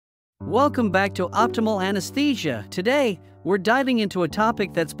Welcome back to Optimal Anesthesia. Today, we're diving into a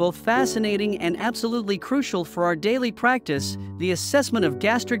topic that's both fascinating and absolutely crucial for our daily practice: the assessment of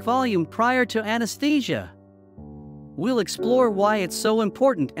gastric volume prior to anesthesia. We'll explore why it's so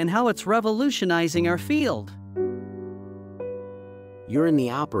important and how it's revolutionizing our field. You're in the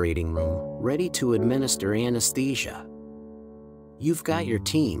operating room, ready to administer anesthesia. You've got your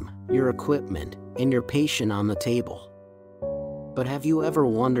team, your equipment, and your patient on the table. But have you ever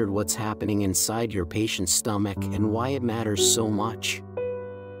wondered what's happening inside your patient's stomach and why it matters so much?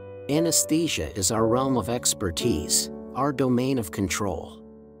 Anesthesia is our realm of expertise, our domain of control.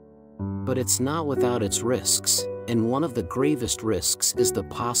 But it's not without its risks, and one of the gravest risks is the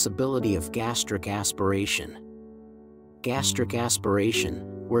possibility of gastric aspiration. Gastric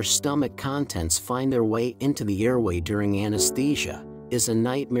aspiration, where stomach contents find their way into the airway during anesthesia, is a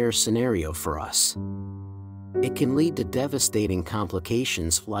nightmare scenario for us. It can lead to devastating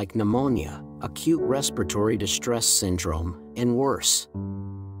complications like pneumonia, acute respiratory distress syndrome, and worse.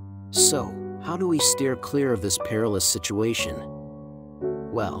 So, how do we steer clear of this perilous situation?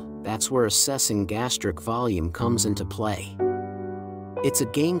 Well, that's where assessing gastric volume comes into play. It's a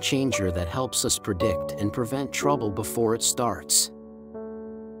game changer that helps us predict and prevent trouble before it starts.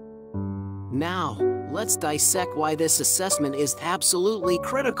 Now, let's dissect why this assessment is absolutely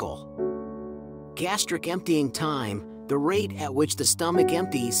critical. Gastric emptying time, the rate at which the stomach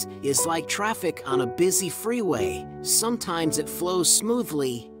empties, is like traffic on a busy freeway. Sometimes it flows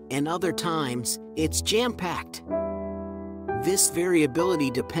smoothly, and other times, it's jam-packed. This variability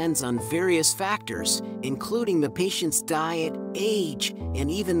depends on various factors, including the patient's diet, age,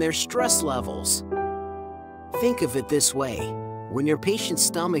 and even their stress levels. Think of it this way: when your patient's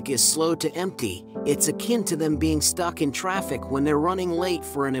stomach is slow to empty, it's akin to them being stuck in traffic when they're running late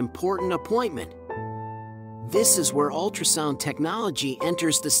for an important appointment. This is where ultrasound technology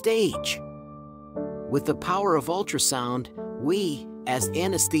enters the stage. With the power of ultrasound, we, as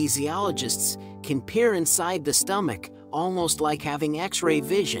anesthesiologists, can peer inside the stomach, almost like having X-ray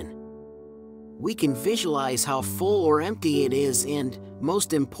vision. We can visualize how full or empty it is and,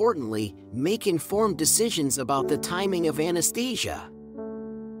 most importantly, make informed decisions about the timing of anesthesia.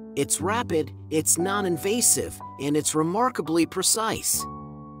 It's rapid, it's non-invasive, and it's remarkably precise.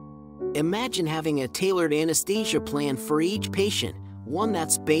 Imagine having a tailored anesthesia plan for each patient, one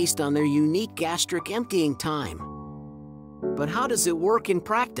that's based on their unique gastric emptying time. But how does it work in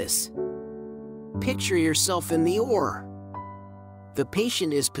practice? Picture yourself in the OR. The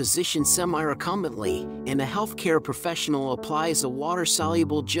patient is positioned semi-recumbently, and a healthcare professional applies a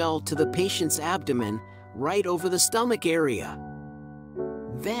water-soluble gel to the patient's abdomen, right over the stomach area.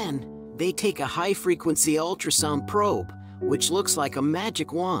 Then, they take a high-frequency ultrasound probe, which looks like a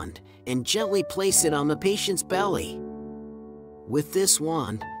magic wand, and gently place it on the patient's belly. With this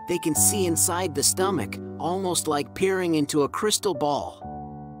wand, they can see inside the stomach, almost like peering into a crystal ball.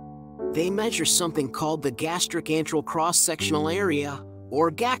 They measure something called the gastric antral cross-sectional area,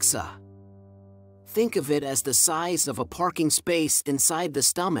 or GACSA. Think of it as the size of a parking space inside the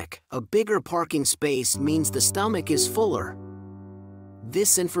stomach. A bigger parking space means the stomach is fuller.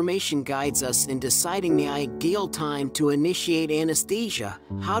 This information guides us in deciding the ideal time to initiate anesthesia,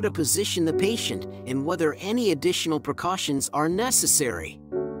 how to position the patient, and whether any additional precautions are necessary.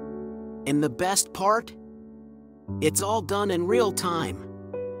 And the best part? It's all done in real time.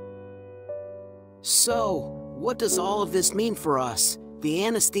 So, what does all of this mean for us, the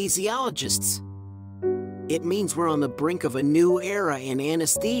anesthesiologists? It means we're on the brink of a new era in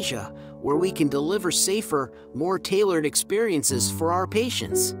anesthesia, where we can deliver safer, more tailored experiences for our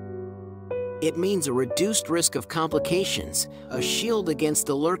patients. It means a reduced risk of complications, a shield against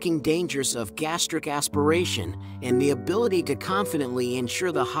the lurking dangers of gastric aspiration, and the ability to confidently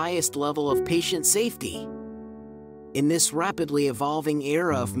ensure the highest level of patient safety. In this rapidly evolving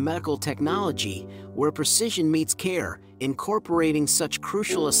era of medical technology, where precision meets care, incorporating such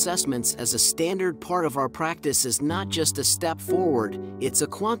crucial assessments as a standard part of our practice is not just a step forward, it's a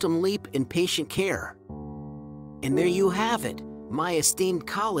quantum leap in patient care. And there you have it, my esteemed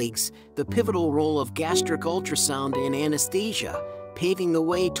colleagues, the pivotal role of gastric ultrasound in anesthesia, paving the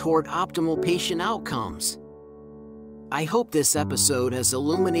way toward optimal patient outcomes. I hope this episode has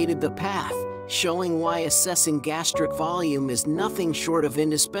illuminated the path, showing why assessing gastric volume is nothing short of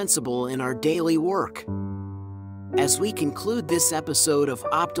indispensable in our daily work. As we conclude this episode of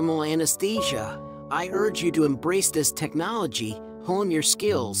Optimal Anesthesia, I urge you to embrace this technology, hone your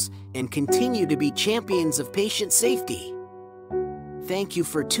skills, and continue to be champions of patient safety. Thank you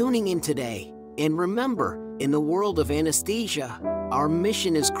for tuning in today, and remember, in the world of anesthesia, our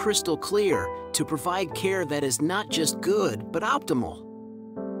mission is crystal clear: to provide care that is not just good, but optimal.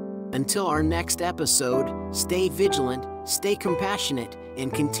 Until our next episode, stay vigilant, stay compassionate,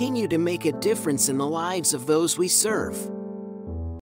 and continue to make a difference in the lives of those we serve.